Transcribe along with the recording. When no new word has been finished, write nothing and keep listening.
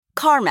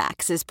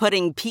CarMax is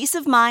putting peace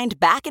of mind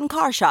back in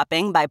car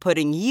shopping by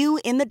putting you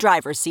in the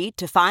driver's seat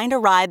to find a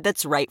ride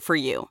that's right for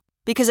you.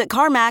 Because at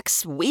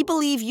CarMax, we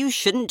believe you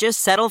shouldn't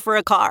just settle for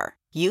a car.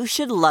 You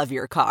should love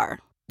your car.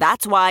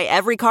 That's why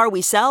every car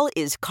we sell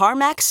is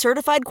CarMax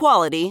certified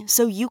quality,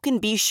 so you can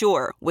be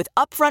sure with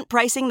upfront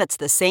pricing that's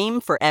the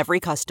same for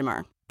every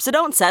customer. So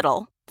don't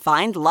settle.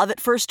 Find love at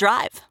first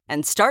drive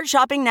and start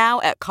shopping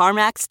now at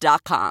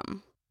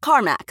CarMax.com.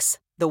 CarMax,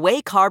 the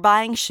way car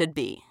buying should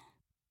be.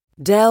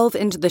 Delve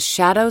into the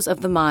shadows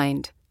of the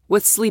mind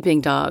with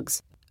Sleeping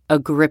Dogs, a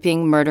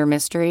gripping murder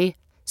mystery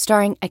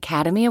starring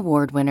Academy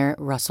Award winner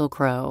Russell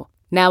Crowe.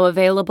 Now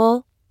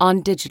available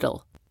on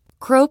digital.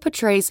 Crowe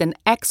portrays an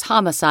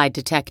ex-homicide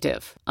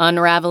detective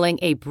unraveling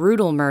a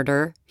brutal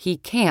murder he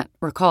can't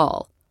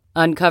recall.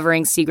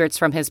 Uncovering secrets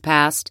from his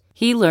past,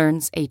 he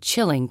learns a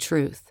chilling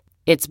truth.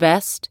 It's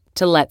best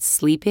to let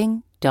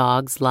sleeping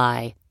dogs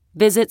lie.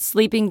 Visit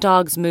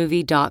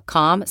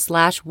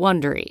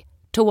sleepingdogsmovie.com/Wondery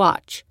to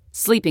watch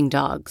Sleeping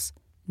Dogs,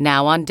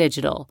 now on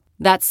digital.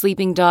 That's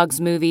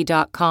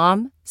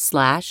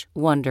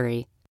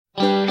sleepingdogsmovie.com/Wondery.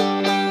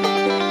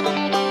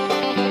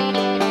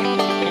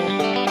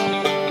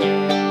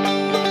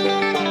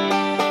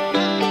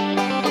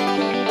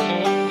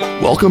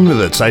 Welcome to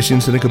the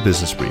Caixin-Sinica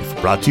Business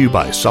Brief, brought to you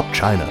by SUP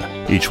China.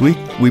 Each week,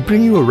 we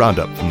bring you a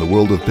roundup from the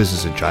world of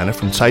business in China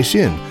from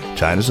Caixin,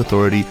 China's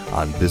authority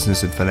on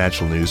business and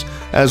financial news,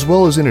 as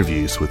well as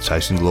interviews with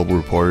Caixin Global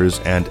reporters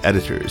and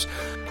editors.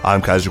 I'm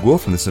Kaiser Guo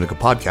from the Sinica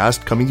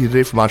Podcast, coming to you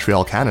today from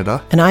Montreal,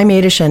 Canada. And I'm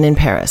Ada Shen in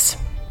Paris.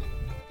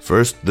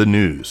 First, the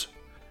news.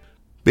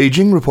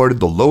 Beijing reported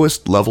the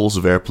lowest levels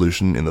of air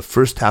pollution in the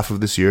first half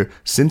of this year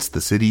since the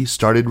city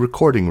started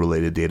recording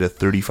related data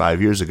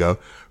 35 years ago,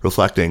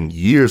 reflecting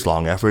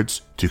years-long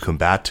efforts to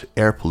combat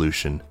air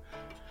pollution.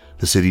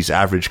 The city's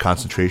average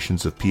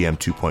concentrations of PM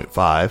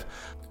 2.5,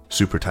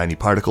 super tiny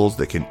particles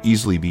that can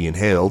easily be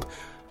inhaled,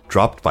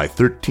 dropped by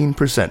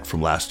 13%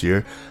 from last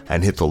year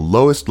and hit the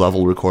lowest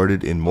level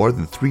recorded in more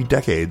than 3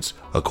 decades,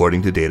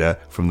 according to data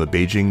from the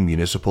Beijing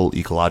Municipal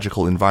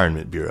Ecological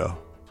Environment Bureau.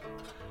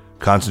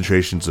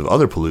 Concentrations of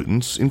other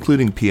pollutants,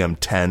 including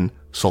PM10,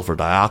 sulfur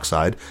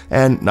dioxide,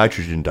 and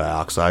nitrogen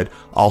dioxide,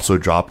 also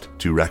dropped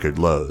to record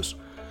lows.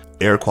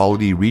 Air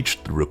quality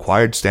reached the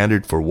required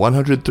standard for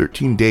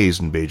 113 days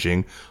in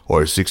Beijing,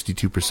 or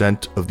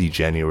 62% of the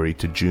January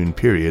to June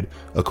period,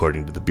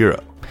 according to the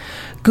Bureau.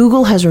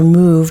 Google has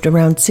removed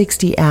around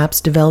 60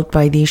 apps developed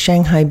by the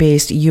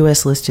Shanghai-based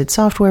US-listed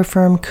software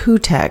firm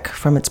Qtech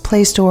from its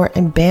Play Store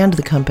and banned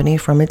the company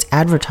from its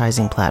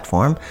advertising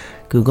platform,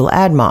 Google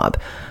AdMob,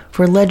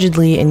 for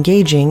allegedly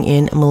engaging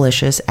in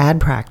malicious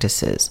ad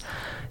practices.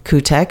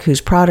 Qtech,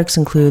 whose products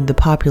include the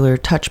popular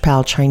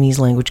TouchPal Chinese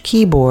language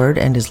keyboard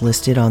and is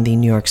listed on the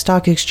New York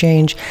Stock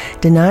Exchange,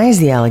 denies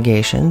the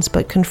allegations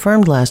but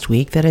confirmed last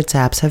week that its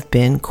apps have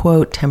been,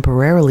 quote,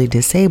 temporarily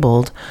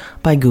disabled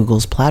by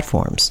Google's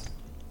platforms.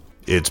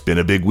 It's been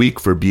a big week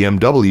for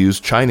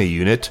BMW's China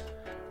unit,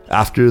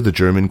 after the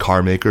German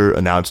car maker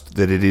announced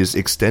that it is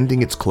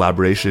extending its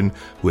collaboration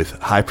with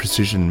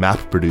high-precision map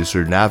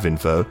producer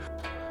Navinfo.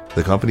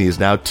 The company is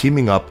now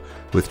teaming up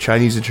with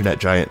Chinese internet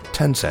giant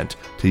Tencent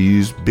to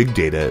use big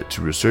data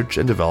to research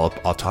and develop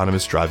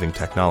autonomous driving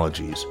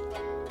technologies.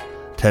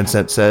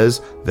 Tencent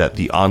says that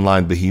the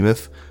online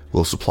behemoth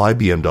will supply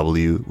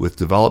BMW with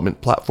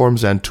development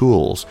platforms and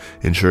tools,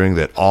 ensuring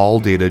that all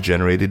data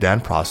generated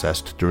and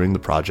processed during the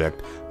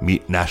project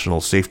meet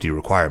national safety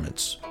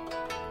requirements.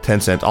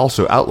 Tencent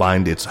also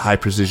outlined its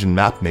high-precision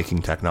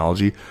map-making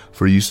technology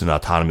for use in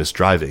autonomous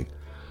driving.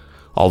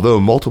 Although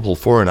multiple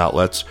foreign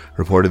outlets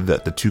reported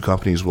that the two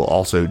companies will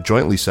also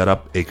jointly set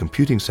up a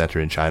computing center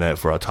in China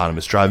for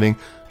autonomous driving,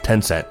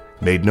 Tencent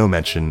made no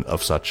mention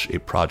of such a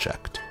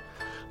project.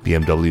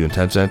 BMW and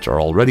Tencent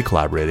are already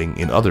collaborating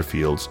in other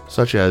fields,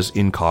 such as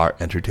in-car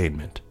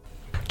entertainment.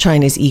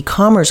 China's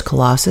e-commerce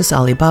colossus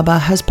Alibaba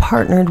has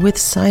partnered with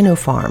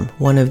Sinopharm,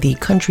 one of the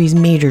country's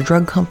major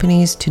drug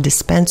companies, to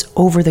dispense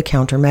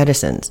over-the-counter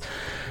medicines.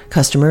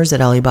 Customers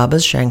at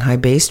Alibaba's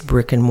Shanghai-based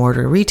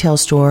brick-and-mortar retail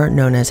store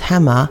known as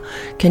Hema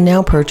can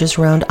now purchase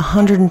around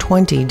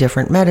 120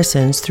 different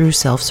medicines through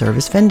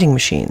self-service vending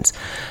machines,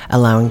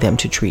 allowing them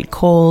to treat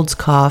colds,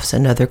 coughs,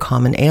 and other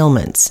common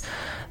ailments.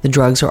 The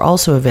drugs are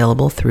also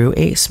available through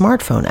a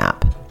smartphone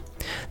app.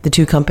 The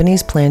two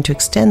companies plan to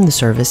extend the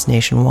service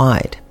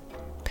nationwide.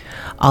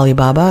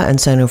 Alibaba and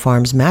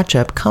Sinopharm's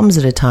matchup comes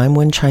at a time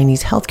when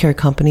Chinese healthcare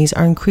companies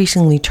are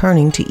increasingly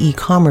turning to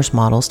e-commerce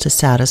models to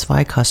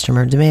satisfy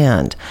customer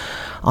demand.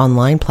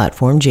 Online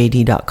platform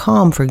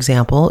JD.com, for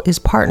example, is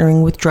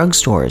partnering with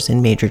drugstores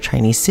in major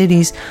Chinese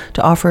cities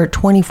to offer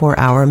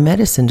 24-hour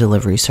medicine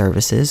delivery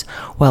services,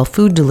 while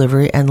food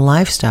delivery and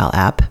lifestyle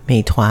app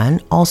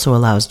Meituan also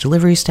allows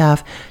delivery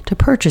staff to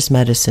purchase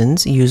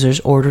medicines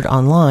users ordered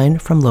online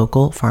from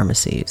local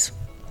pharmacies.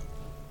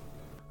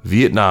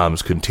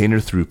 Vietnam's container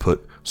throughput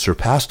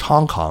surpassed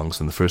Hong Kong's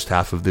in the first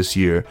half of this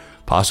year,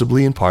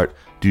 possibly in part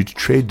due to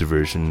trade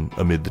diversion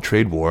amid the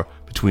trade war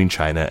between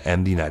China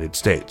and the United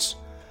States.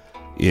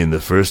 In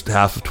the first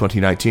half of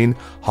 2019,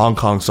 Hong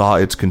Kong saw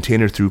its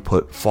container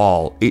throughput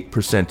fall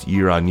 8%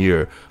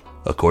 year-on-year,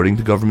 according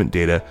to government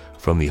data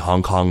from the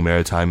Hong Kong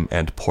Maritime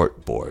and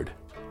Port Board.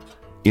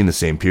 In the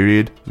same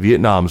period,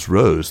 Vietnam's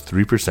rose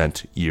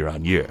 3%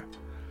 year-on-year.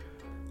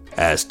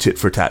 As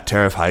tit-for-tat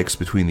tariff hikes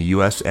between the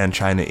US and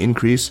China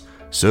increase,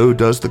 so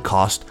does the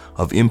cost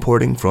of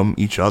importing from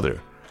each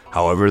other.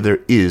 However, there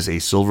is a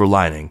silver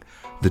lining.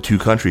 The two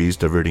countries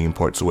diverting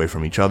imports away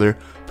from each other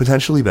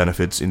potentially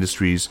benefits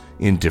industries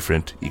in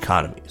different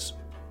economies.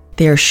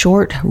 They are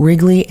short,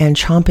 wriggly, and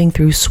chomping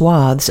through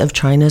swaths of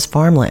China's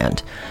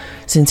farmland.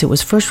 Since it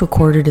was first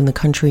recorded in the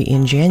country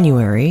in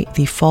January,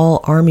 the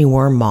fall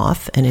armyworm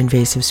moth, an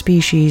invasive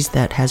species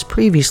that has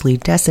previously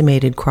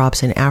decimated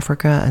crops in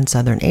Africa and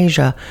southern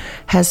Asia,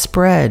 has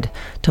spread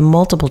to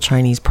multiple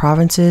Chinese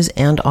provinces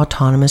and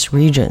autonomous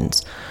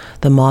regions.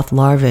 The moth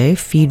larvae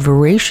feed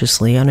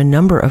voraciously on a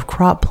number of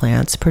crop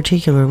plants,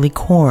 particularly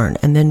corn,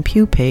 and then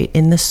pupate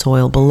in the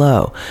soil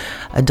below.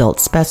 Adult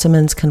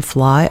specimens can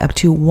fly up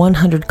to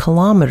 100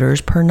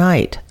 kilometers per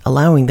night,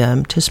 allowing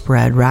them to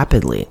spread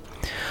rapidly.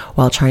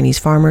 While Chinese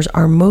farmers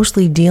are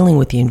mostly dealing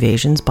with the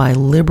invasions by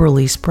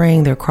liberally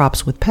spraying their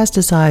crops with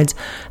pesticides,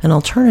 an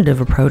alternative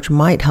approach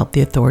might help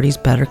the authorities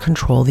better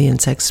control the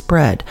insect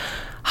spread: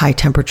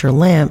 high-temperature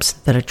lamps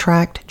that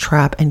attract,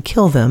 trap, and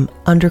kill them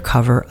under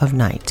cover of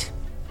night.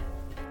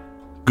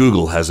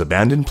 Google has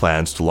abandoned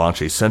plans to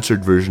launch a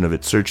censored version of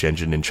its search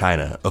engine in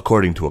China,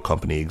 according to a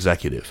company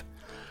executive.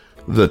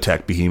 The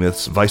tech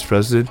behemoth's vice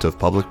president of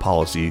public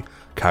policy,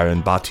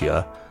 Karen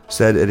Bhatia,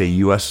 said at a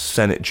U.S.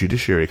 Senate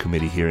Judiciary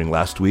Committee hearing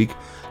last week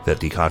that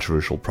the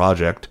controversial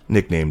project,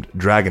 nicknamed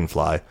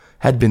Dragonfly,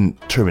 had been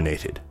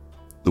terminated.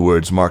 The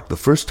words marked the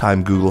first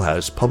time Google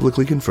has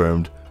publicly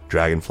confirmed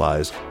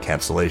Dragonfly's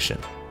cancellation.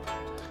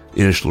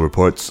 Initial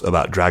reports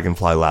about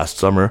Dragonfly last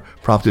summer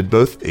prompted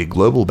both a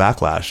global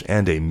backlash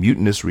and a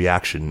mutinous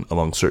reaction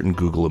among certain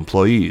Google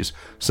employees,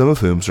 some of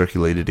whom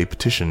circulated a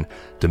petition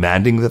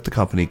demanding that the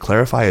company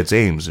clarify its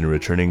aims in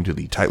returning to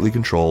the tightly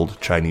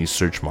controlled Chinese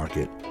search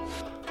market.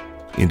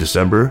 In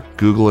December,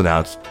 Google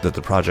announced that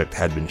the project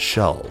had been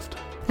shelved.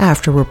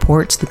 After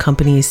reports the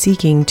company is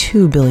seeking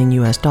 $2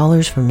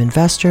 billion from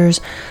investors,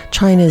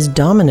 China's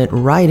dominant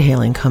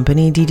ride-hailing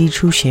company Didi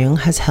Chuxing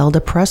has held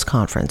a press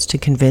conference to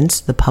convince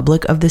the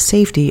public of the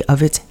safety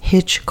of its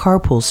Hitch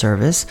carpool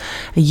service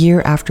a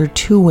year after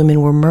 2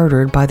 women were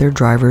murdered by their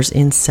drivers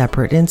in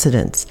separate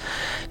incidents.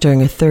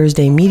 During a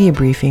Thursday media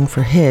briefing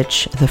for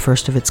Hitch, the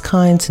first of its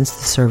kind since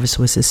the service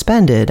was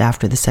suspended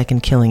after the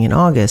second killing in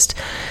August,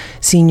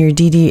 senior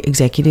Didi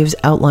executives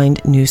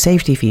outlined new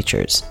safety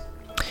features.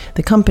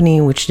 The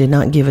company, which did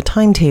not give a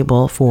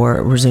timetable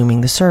for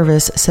resuming the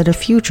service, said a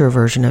future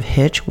version of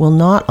Hitch will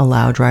not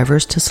allow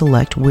drivers to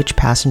select which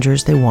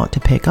passengers they want to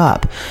pick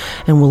up,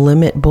 and will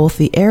limit both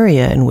the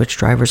area in which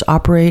drivers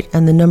operate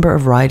and the number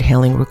of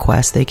ride-hailing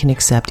requests they can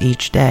accept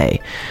each day.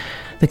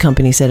 The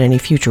company said any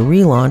future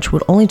relaunch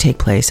would only take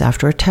place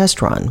after a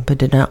test run, but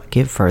did not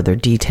give further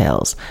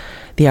details.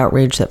 The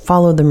outrage that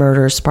followed the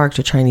murder sparked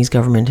a Chinese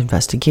government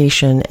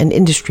investigation and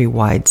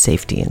industry-wide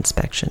safety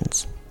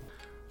inspections.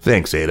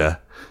 Thanks, Ada.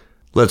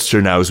 Let's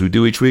turn now, as we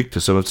do each week, to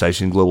some of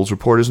Caixin Global's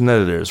reporters and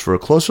editors for a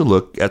closer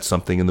look at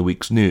something in the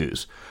week's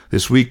news.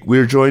 This week,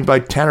 we're joined by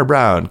Tanner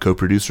Brown,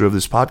 co-producer of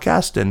this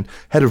podcast and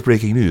head of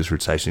breaking news for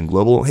Caixin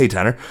Global. Hey,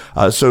 Tanner.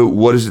 So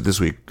what is it this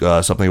week?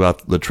 Something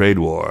about the trade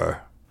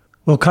war?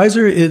 Well,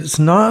 Kaiser, it's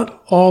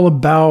not all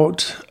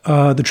about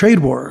the trade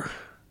war.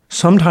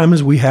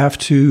 Sometimes we have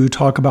to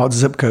talk about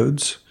zip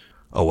codes.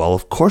 Oh, well,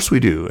 of course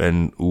we do.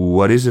 And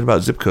what is it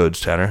about zip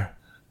codes, Tanner?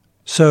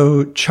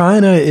 So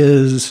China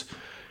is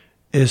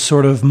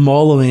sort of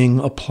mulling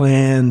a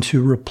plan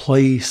to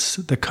replace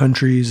the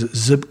country's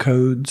zip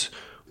codes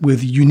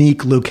with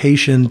unique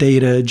location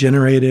data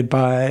generated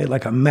by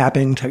like a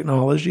mapping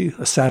technology,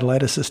 a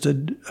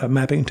satellite-assisted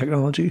mapping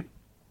technology.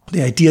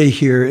 The idea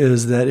here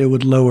is that it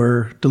would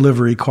lower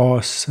delivery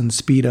costs and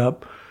speed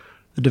up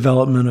the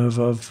development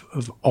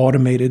of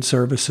automated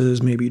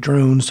services, maybe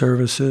drone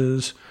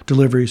services,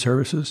 delivery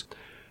services.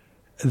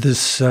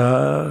 This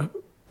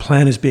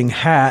plan is being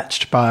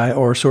hatched by,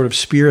 or sort of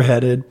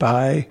spearheaded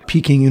by,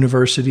 Peking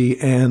University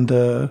and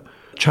the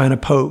China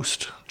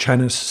Post,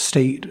 China's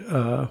state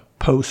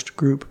post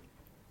group.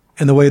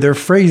 And the way they're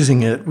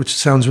phrasing it, which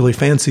sounds really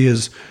fancy,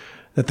 is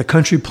that the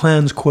country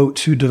plans, quote,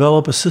 to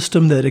develop a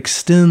system that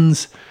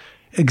extends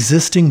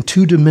existing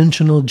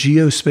two-dimensional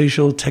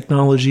geospatial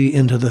technology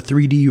into the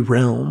 3D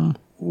realm.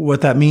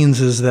 What that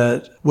means is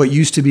that what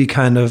used to be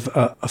kind of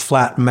a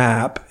flat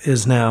map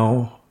is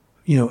now,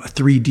 a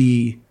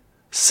 3D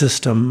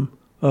system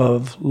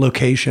of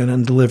location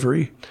and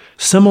delivery.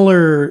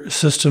 Similar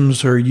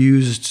systems are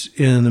used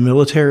in the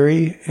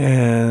military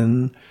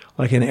and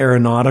like in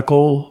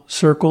aeronautical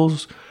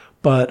circles,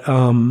 but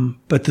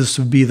this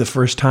would be the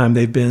first time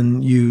they've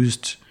been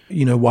used,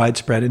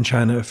 widespread in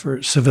China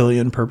for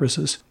civilian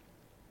purposes.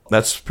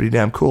 That's pretty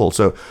damn cool.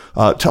 So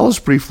tell us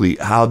briefly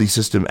how the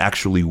system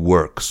actually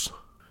works.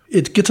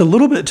 It gets a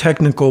little bit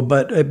technical,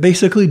 but it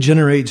basically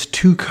generates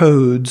 2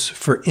 codes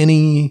for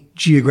any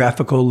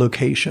geographical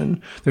location.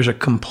 There's a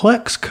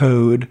complex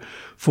code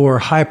for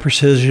high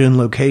precision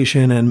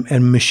location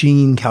and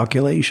machine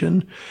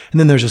calculation. And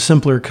then there's a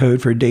simpler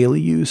code for daily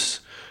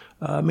use,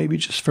 maybe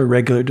just for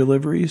regular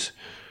deliveries.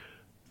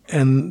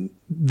 And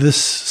this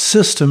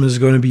system is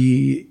going to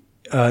be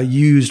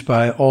used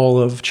by all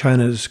of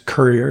China's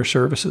courier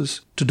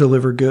services to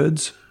deliver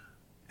goods.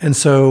 And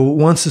so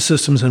once the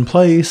system's in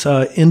place,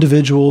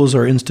 individuals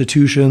or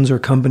institutions or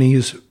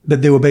companies,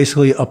 that they will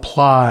basically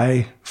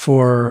apply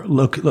for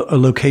a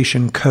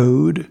location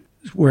code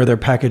where their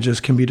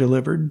packages can be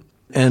delivered.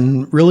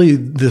 And really,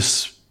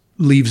 this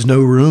leaves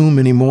no room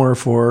anymore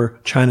for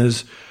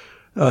China's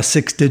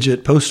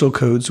 6-digit postal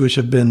codes, which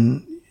have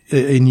been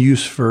in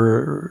use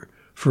for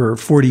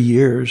 40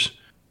 years.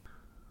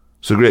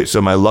 So great.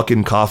 So my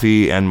Luckin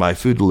coffee and my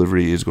food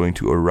delivery is going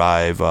to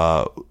arrive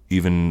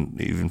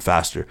even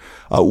faster.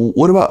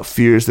 What about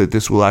fears that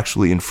this will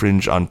actually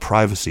infringe on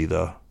privacy,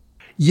 though?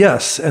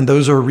 Yes, and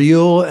those are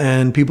real,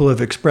 and people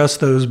have expressed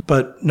those.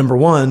 But number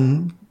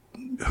one,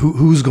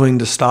 who's going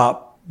to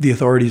stop the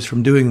authorities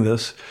from doing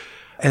this?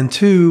 And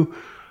two,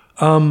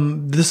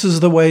 this is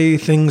the way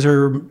things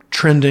are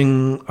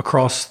trending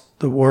across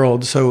the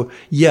world. So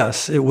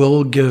yes, it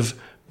will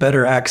give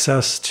better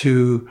access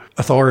to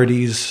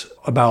authorities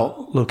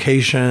about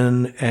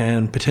location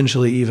and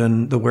potentially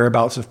even the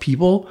whereabouts of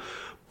people.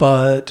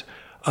 But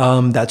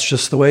that's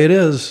just the way it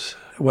is,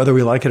 whether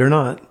we like it or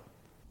not.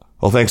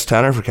 Well, thanks,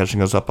 Tanner, for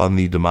catching us up on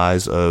the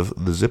demise of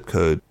the zip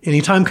code.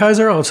 Anytime,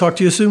 Kaiser. I'll talk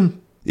to you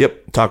soon.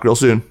 Yep, talk real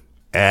soon.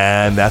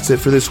 And that's it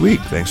for this week.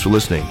 Thanks for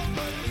listening.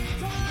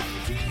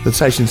 The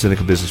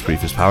Caixin-Sinica Business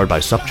Brief is powered by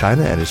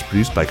SupChina and is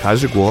produced by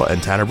Kaiser Kuo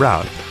and Tanner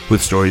Brown,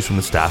 with stories from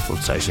the staff of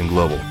Caixin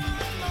Global.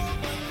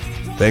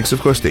 Thanks,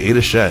 of course, to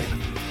Ada Shen.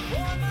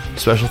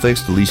 Special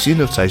thanks to Li Xin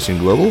of Caixin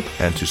Global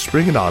and to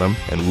Spring and Autumn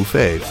and Wu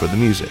Fei for the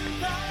music.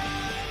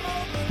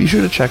 Be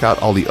sure to check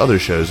out all the other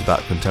shows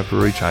about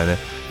contemporary China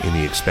in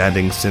the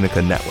expanding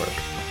Sinica network.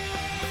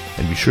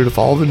 And be sure to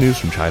follow the news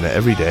from China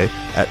every day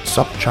at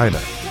SupChina.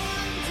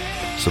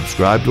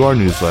 Subscribe to our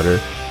newsletter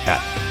at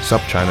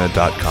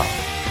supchina.com.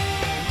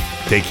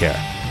 Take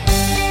care.